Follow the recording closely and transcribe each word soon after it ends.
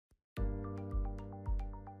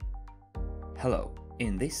Hello,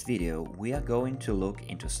 in this video we are going to look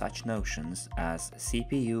into such notions as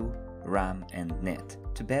CPU, RAM and net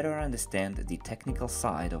to better understand the technical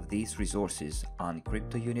side of these resources on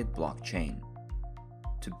Cryptounit blockchain.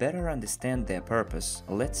 To better understand their purpose,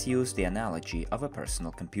 let's use the analogy of a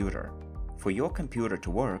personal computer. For your computer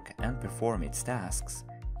to work and perform its tasks,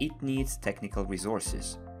 it needs technical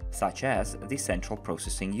resources, such as the central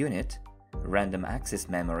processing unit, random access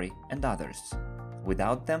memory and others.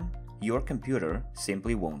 Without them, your computer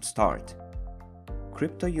simply won't start.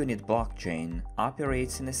 Cryptounit blockchain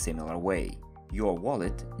operates in a similar way. Your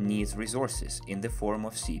wallet needs resources in the form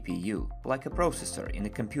of CPU, like a processor in a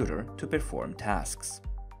computer, to perform tasks.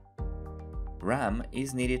 RAM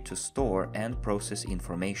is needed to store and process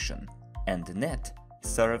information, and net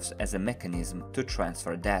serves as a mechanism to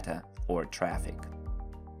transfer data or traffic.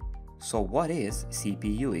 So what is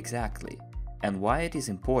CPU exactly, and why it is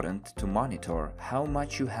important to monitor how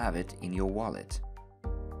much you have it in your wallet?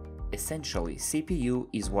 Essentially, CPU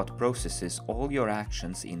is what processes all your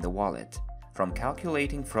actions in the wallet, from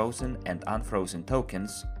calculating frozen and unfrozen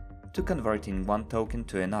tokens to converting one token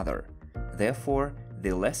to another. Therefore,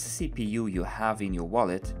 the less CPU you have in your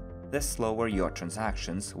wallet, the slower your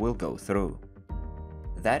transactions will go through.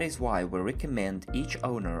 That is why we recommend each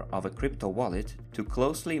owner of a crypto wallet to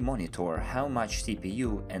closely monitor how much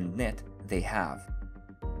CPU and net they have.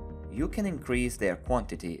 You can increase their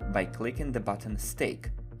quantity by clicking the button Stake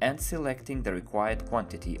and selecting the required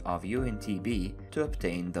quantity of UNTB to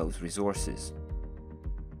obtain those resources.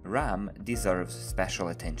 RAM deserves special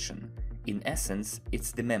attention. In essence,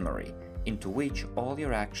 it's the memory into which all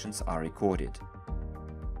your actions are recorded.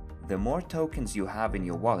 The more tokens you have in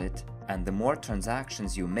your wallet and the more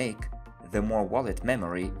transactions you make, the more wallet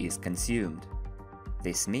memory is consumed.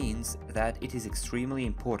 This means that it is extremely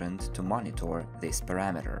important to monitor this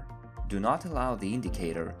parameter. Do not allow the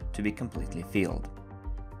indicator to be completely filled.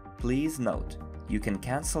 Please note, you can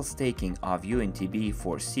cancel staking of UNTB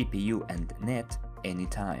for CPU and net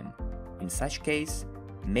anytime. In such case,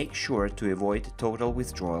 make sure to avoid total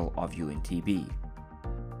withdrawal of UNTB,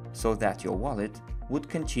 so that your wallet would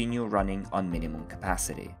continue running on minimum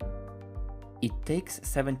capacity. It takes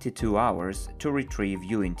 72 hours to retrieve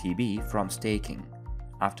UNTB from staking.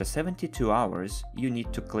 After 72 hours, you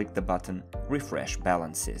need to click the button Refresh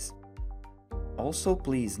Balances. Also,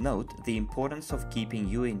 please note the importance of keeping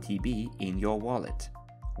UNTB in your wallet.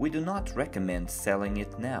 We do not recommend selling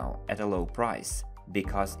it now at a low price,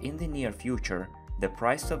 because in the near future, the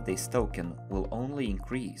price of this token will only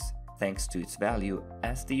increase thanks to its value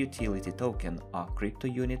as the utility token of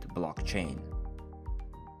Cryptounit blockchain.